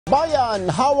Bayan,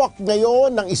 hawak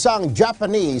ngayon ng isang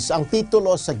Japanese ang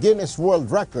titulo sa Guinness World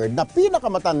Record na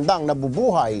pinakamatandang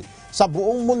nabubuhay sa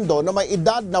buong mundo na may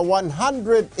edad na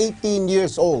 118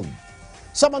 years old.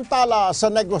 Samantala sa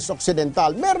Negros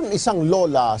Occidental, meron isang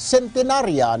Lola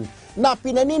centenarian na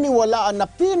pinaniniwalaan na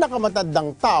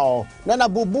pinakamatandang tao na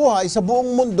nabubuhay sa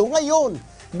buong mundo ngayon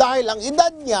dahil ang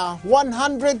edad niya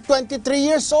 123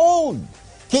 years old.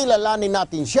 Kilalanin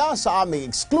natin siya sa aming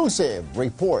exclusive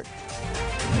report.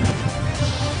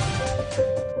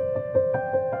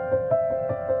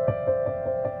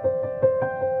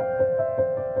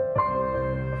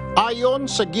 Ayon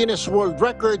sa Guinness World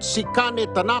Record, si Kane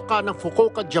Tanaka ng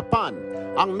Fukuoka, Japan,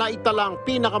 ang naitalang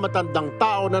pinakamatandang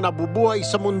tao na nabubuhay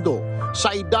sa mundo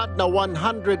sa edad na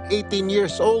 118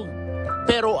 years old.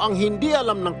 Pero ang hindi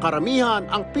alam ng karamihan,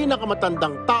 ang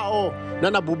pinakamatandang tao na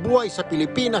nabubuhay sa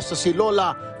Pilipinas sa si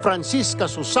Lola Francisca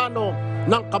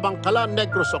ng Kabankalan,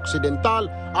 Negros Occidental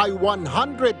ay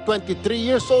 123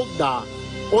 years old na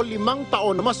o 5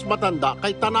 taon na mas matanda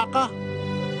kay Tanaka.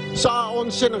 Sa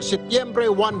 11 ng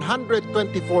Setyembre,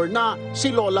 124 na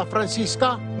si Lola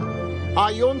Francisca.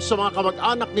 Ayon sa mga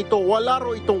kamag-anak nito, wala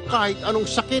raw itong kahit anong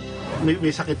sakit.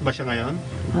 May sakit ba siya ngayon?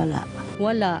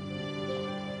 Wala.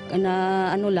 Na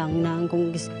ano lang, na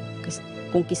kung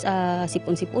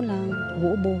sipon-sipon lang,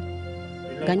 ubo.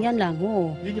 Ganyan lang,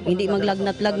 oo. Hindi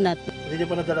maglagnat-lagnat. Hindi niyo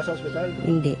pa nadala sa ospital?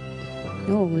 Hindi.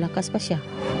 Oo, lakas pa siya.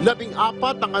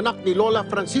 14 ang anak ni Lola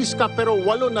Francisca pero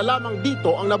 8 na lamang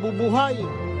dito ang nabubuhay.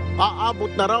 Aabot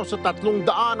na raw sa 300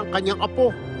 ang kanyang apo.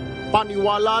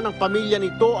 Paniwala ng pamilya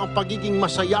nito ang pagiging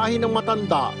masayahin ng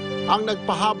matanda ang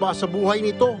nagpahaba sa buhay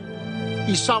nito.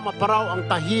 Isama pa raw ang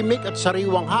tahimik at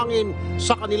sariwang hangin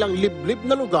sa kanilang liblib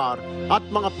na lugar at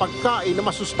mga pagkain na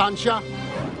masustansya.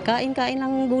 Kain-kain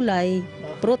lang gulay,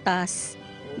 prutas,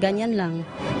 ganyan lang.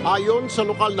 Ayon sa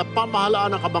lokal na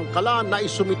pamahalaan ng Kabankalan na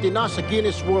isumiti na sa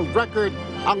Guinness World Record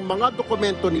ang mga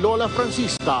dokumento ni Lola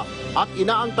Francisca at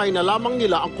inaantay na lamang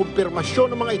nila ang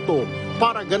kumpirmasyon ng mga ito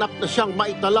para ganap na siyang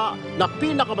maitala na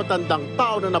pinakamatandang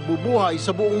tao na nabubuhay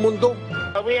sa buong mundo.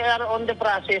 We are on the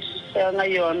process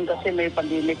ngayon kasi may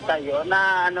pandemic tayo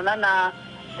na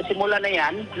simula na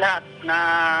yan lahat na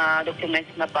documents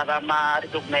na para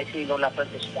ma-recognize si Lola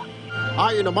Francisca.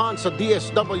 Ayon naman sa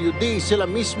DSWD, sila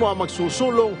mismo ang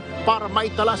magsusulong para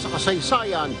maitala sa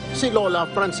kasaysayan si Lola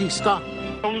Francisca.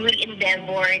 We will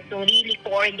endeavor to really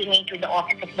coordinate with the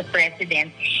Office of the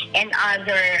President and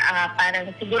other,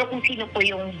 parang siguro kung sino po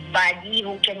yung body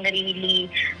who can really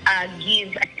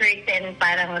give a certain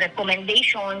parang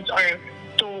recommendations or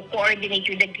to coordinate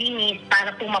with the Guinness para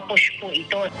po ma-push po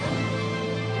ito.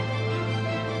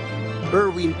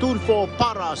 Erwin, Tulfo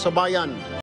para sa Bayan.